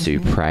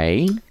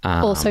 Supre.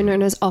 Also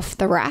known as Off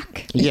the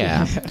Rack.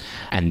 Yeah.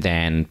 And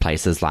then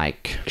places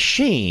like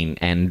Shein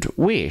and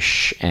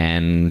Wish,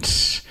 and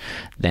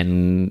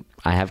then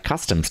I have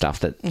custom stuff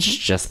that's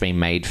just been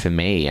made for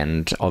me,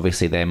 and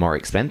obviously they're more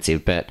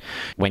expensive, but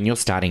when you're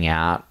starting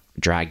out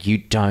drag, you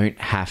don't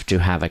have to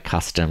have a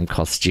custom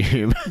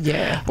costume.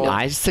 Yeah.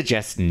 I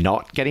suggest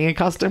not getting a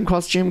custom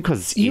costume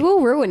because You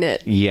will ruin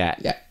it. yeah,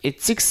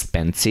 it's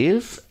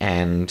expensive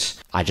and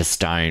I just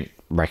don't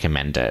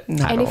recommend it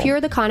at And if all.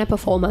 you're the kind of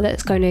performer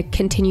that's going to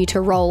continue to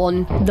roll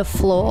on the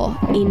floor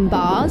in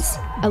bars,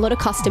 a lot of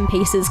custom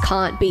pieces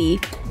can't be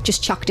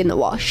just chucked in the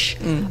wash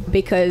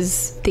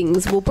because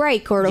things will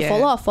break or it'll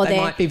fall off, or they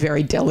might be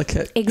very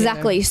delicate.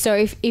 Exactly.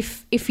 So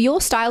if your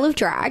style of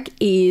drag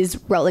is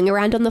rolling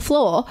around on the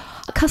floor,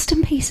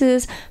 custom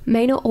pieces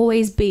may not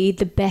always be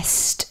the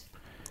best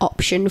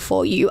option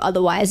for you.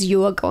 Otherwise,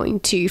 you are going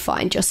to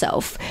find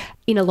yourself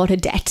in a lot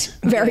of debt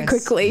very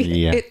quickly.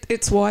 yeah.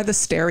 It's why the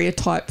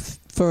stereotype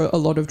for a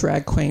lot of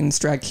drag queens,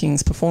 drag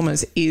kings,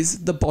 performers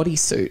is the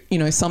bodysuit. You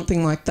know,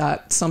 something like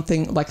that,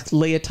 something like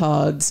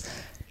leotards,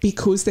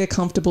 because they're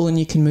comfortable and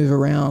you can move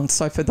around.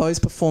 So for those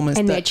performers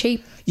And they're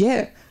cheap.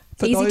 Yeah.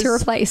 For Easy to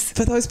replace.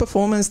 For those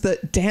performers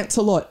that dance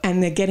a lot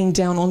and they're getting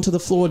down onto the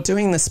floor,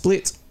 doing the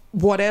splits,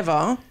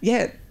 whatever,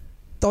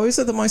 those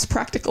are the most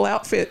practical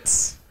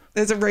outfits.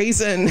 There's a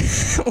reason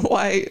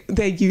why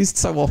they're used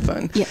so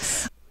often.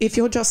 Yes. If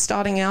you're just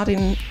starting out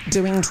in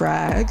doing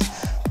drag,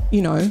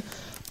 you know,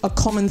 a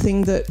common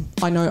thing that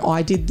I know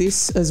I did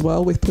this as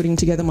well with putting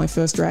together my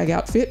first drag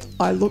outfit,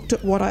 I looked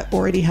at what I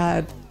already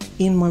had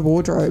in my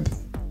wardrobe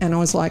and I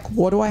was like,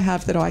 what do I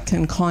have that I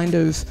can kind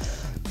of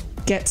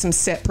get some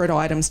separate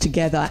items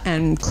together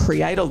and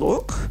create a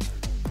look?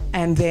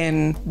 And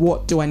then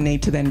what do I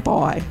need to then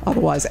buy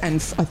otherwise? And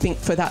I think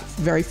for that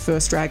very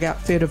first drag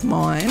outfit of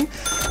mine,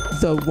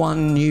 The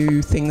one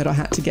new thing that I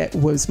had to get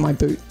was my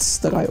boots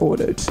that I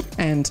ordered,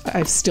 and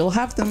I still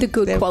have them. The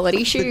good They're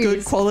quality shoes. The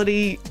good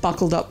quality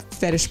buckled up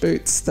fetish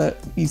boots that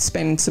you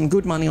spend some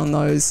good money on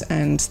those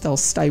and they'll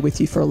stay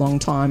with you for a long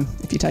time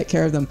if you take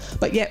care of them.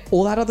 But yeah,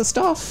 all that other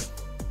stuff,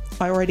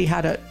 I already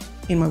had it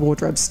in my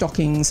wardrobe,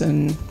 stockings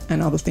and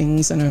other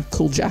things and a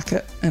cool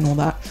jacket and all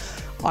that.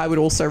 I would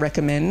also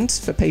recommend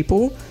for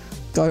people,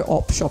 go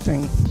op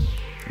shopping.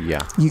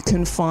 Yeah. You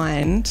can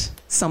find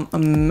some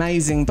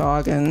amazing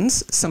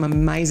bargains, some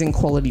amazing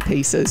quality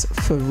pieces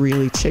for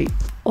really cheap.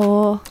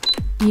 Or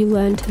you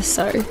learn to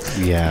sew,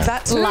 Yeah.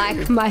 That's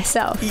like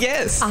myself.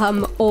 yes.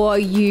 Or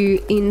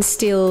you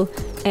instill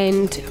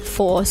and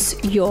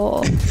force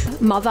your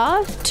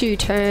mother to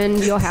turn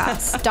your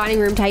house dining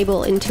room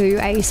table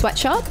into a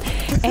sweatshop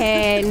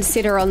and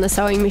sit her on the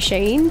sewing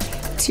machine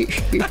to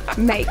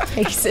make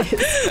pieces.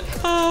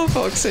 Oh,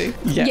 Foxy.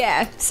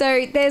 Yeah.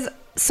 So there's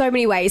so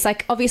many ways.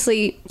 Like,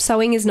 obviously,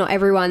 sewing is not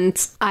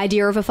everyone's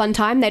idea of a fun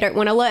time. They don't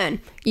want to learn.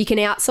 You can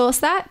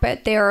outsource that,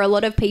 but there are a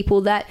lot of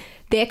people that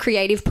their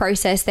creative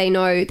process, they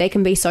know they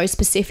can be so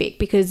specific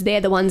because they're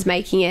the ones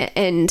making it,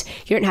 and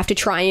you don't have to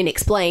try and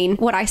explain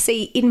what I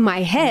see in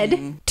my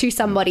head to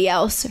somebody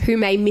else who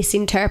may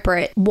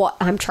misinterpret what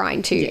I'm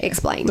trying to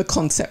explain. The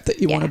concept that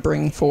you want to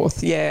bring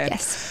forth. Yeah.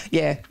 Yes.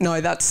 Yeah. No,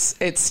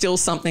 it's still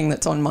something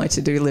that's on my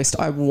to-do list.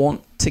 I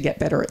want to get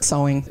better at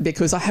sewing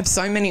because I have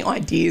so many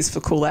ideas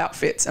for cool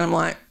outfits, and I'm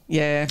like,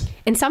 yeah.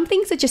 And some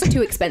things are just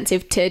too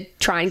expensive to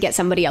try and get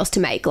somebody else to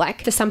make.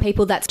 Like, for some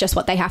people, that's just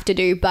what they have to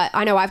do. But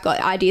I know I've got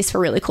ideas for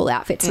really cool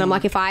outfits. And I'm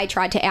like, if I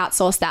tried to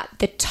outsource that,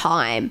 the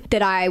time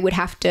that I would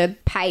have to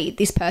pay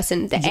this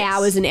person, the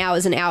hours and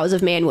hours and hours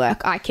of man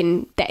work, I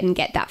can then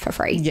get that for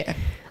free. Yeah.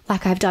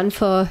 Like I've done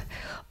for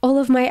all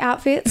of my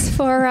outfits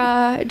for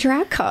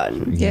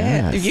DragCon.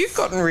 Yeah. Yes. You've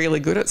gotten really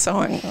good at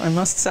sewing, I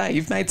must say.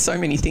 You've made so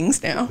many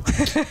things now.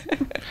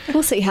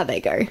 We'll see how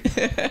they go.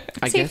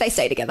 See if they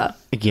stay together.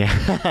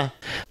 Yeah.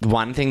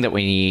 One thing that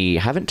we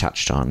haven't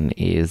touched on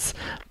is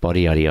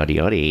bodies.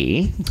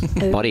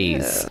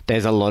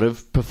 There's a lot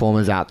of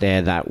performers out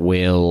there that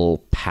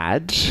will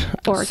pad.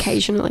 Or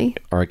occasionally.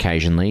 Or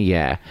occasionally,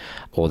 yeah.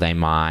 Or they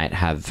might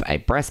have a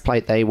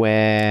breastplate they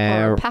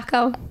wear. Or a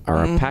packer.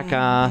 Or a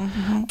packer.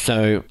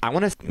 So I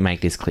want to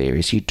make this clear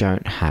is you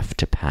don't have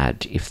to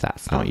pad if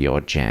that's not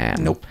your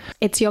jam. Nope.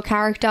 It's your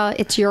character.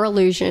 It's your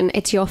illusion.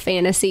 It's your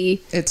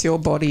fantasy. It's your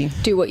body.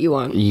 Do what you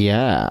want.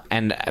 Yeah.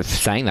 And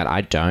saying that,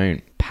 I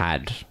don't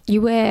pad.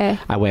 You wear...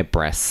 I wear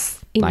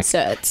breasts.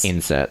 Inserts. Like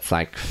inserts,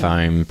 like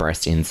foam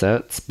breast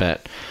inserts.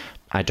 But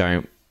I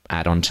don't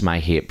add onto my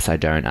hips. I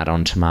don't add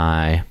onto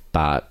my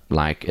butt.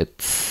 Like,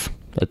 it's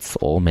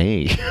all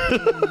me.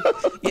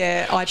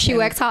 Yeah, She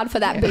works hard for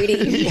that booty.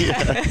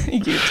 Yeah,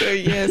 you do,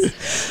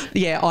 yes.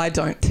 Yeah, I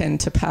don't tend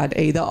to pad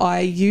either. I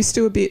used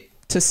to a bit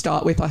to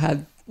start with. I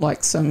had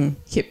like some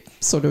hip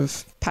sort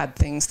of pad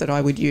things that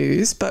I would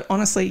use. But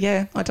honestly,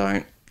 yeah, I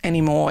don't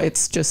anymore.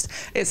 It's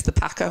the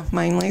packer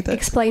mainly.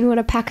 Explain what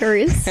a packer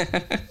is.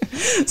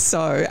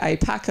 So a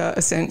packer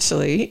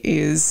essentially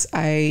is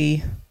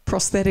a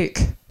prosthetic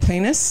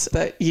penis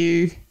that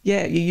you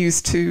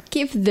use to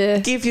give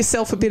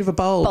yourself a bit of a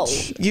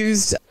bulge.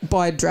 Used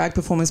by drag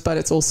performers, but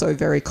it's also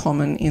very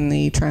common in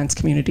the trans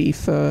community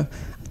for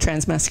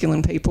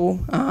transmasculine people.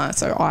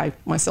 So I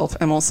myself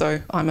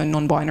I'm a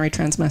non-binary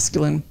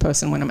transmasculine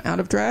person when I'm out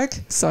of drag.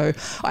 So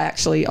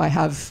I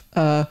have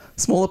a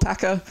smaller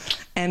packer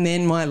and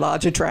then my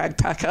larger drag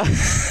packer.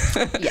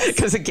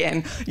 Because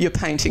again, you're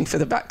painting for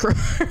the back row.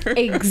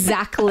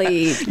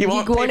 Exactly. You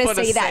want people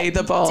to see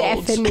the bulge.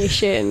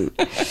 Definition.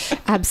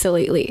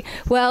 Absolutely.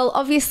 Well,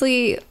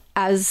 obviously,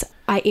 as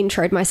I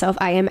introed myself,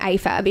 I am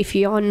AFAB. If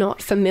you're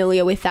not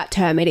familiar with that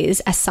term, it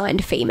is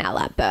assigned female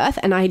at birth,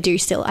 and I do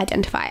still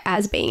identify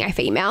as being a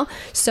female.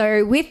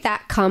 So with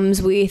that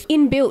comes with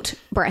inbuilt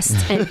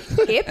breasts and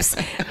hips,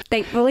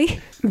 thankfully.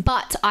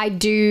 But I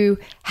do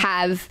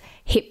have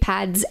hip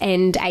pads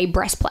and a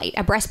breastplate.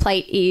 A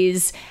breastplate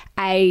is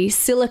a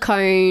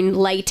silicone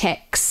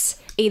latex,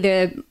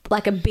 either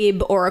like a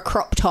bib or a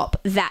crop top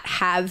that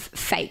have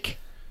fake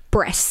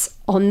breasts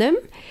on them,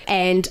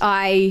 and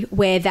I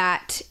wear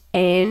that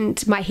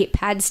and my hip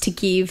pads to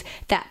give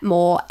that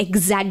more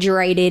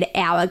exaggerated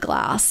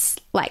hourglass,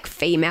 like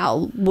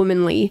female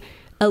womanly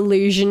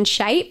illusion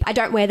shape. I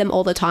don't wear them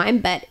all the time,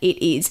 but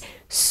it is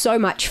so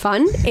much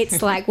fun.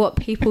 It's like what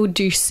people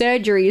do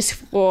surgeries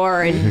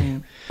for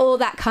and all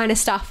that kind of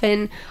stuff,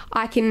 and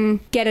I can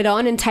get it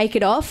on and take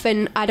it off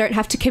and I don't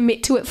have to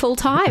commit to it full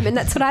time, and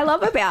that's what I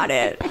love about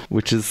it.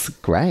 Which is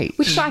great.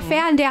 Which I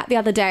found out the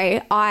other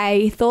day.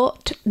 I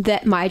thought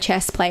that my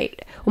chest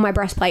plate or my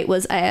breastplate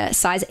was a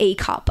size E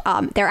cup.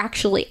 They're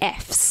actually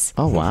Fs.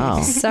 Oh,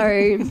 wow.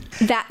 So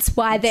that's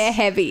why they're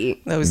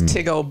heavy. Those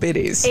tig old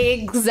biddies.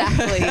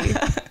 Exactly.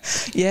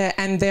 Yeah,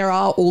 and there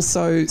are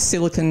also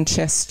silicone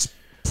chest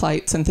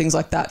plates and things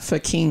like that for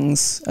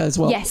kings as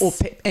well. Yes. Or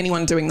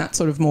anyone doing that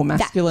sort of more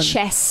masculine that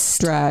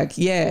chest drag.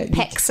 Yeah.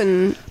 pecs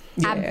and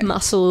ab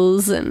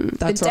muscles and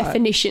That's the right.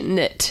 definition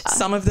that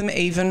Some of them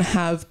even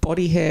have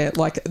body hair,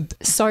 like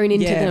sewn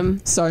into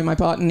them. So my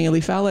partner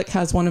Nearly Phallic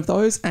has one of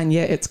those, and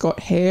it's got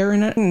hair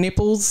in it,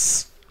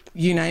 nipples,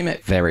 you name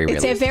it. Very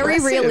realistic. They're very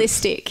impressive.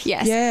 realistic,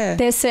 yes. Yeah.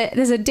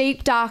 There's a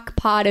deep, dark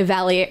part of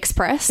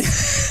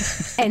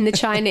AliExpress and the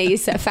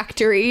Chinese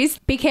factories.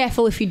 Be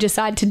careful if you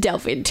decide to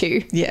delve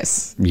into.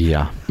 Yes.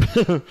 Yeah.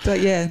 But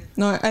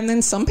no. And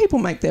then some people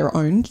make their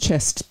own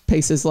chest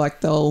pieces,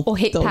 like Or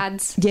hip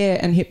pads. Yeah,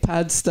 and hip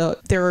pads.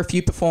 There are a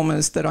few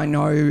performers that I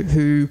know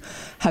who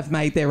have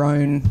made their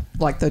own,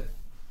 like the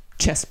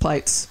chest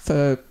plates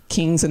for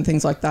kings and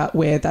things like that,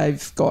 where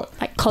they've got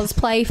Like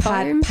cosplay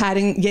foam.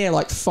 padding,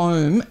 like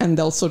foam, and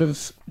they'll sort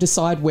of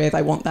decide where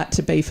they want that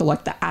to be for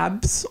like the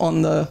abs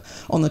on the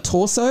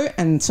torso,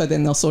 and so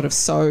then they'll sort of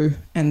sew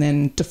and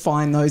then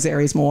define those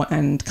areas more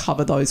and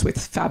cover those with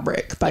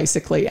fabric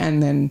basically,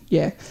 and then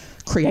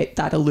create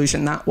that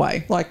illusion that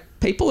way. Like,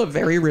 people are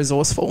very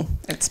resourceful.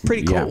 It's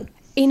pretty cool. Yeah.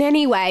 In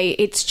any way,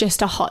 it's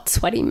just a hot,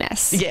 sweaty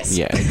mess. Yes.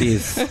 Yeah, it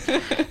is.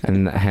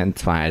 And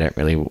hence why I don't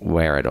really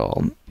wear it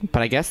all.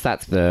 But I guess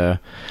that's the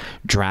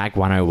Drag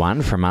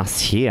 101 from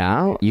us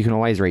here. You can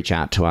always reach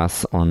out to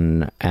us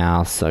on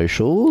our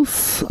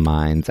socials.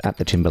 Mine's at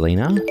the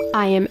Timberlina.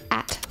 I am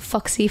at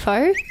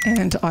FoxyFo.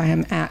 And I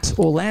am at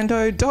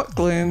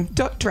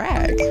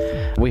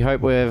orlando.gloom.drag. We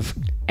hope we've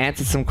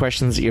answered some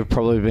questions that you've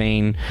probably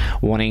been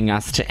wanting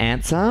us to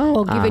answer.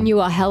 Or given you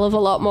a hell of a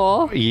lot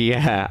more.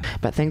 Yeah.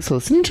 But thanks for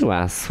listening to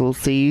us. We'll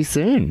see you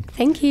soon.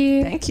 Thank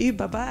you. Thank you.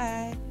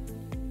 Bye-bye.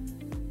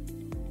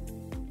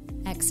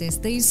 Access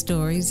these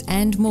stories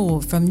and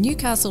more from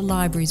Newcastle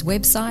Library's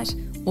website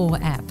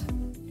or app.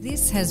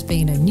 This has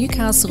been a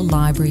Newcastle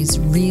Library's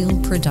Real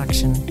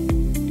production.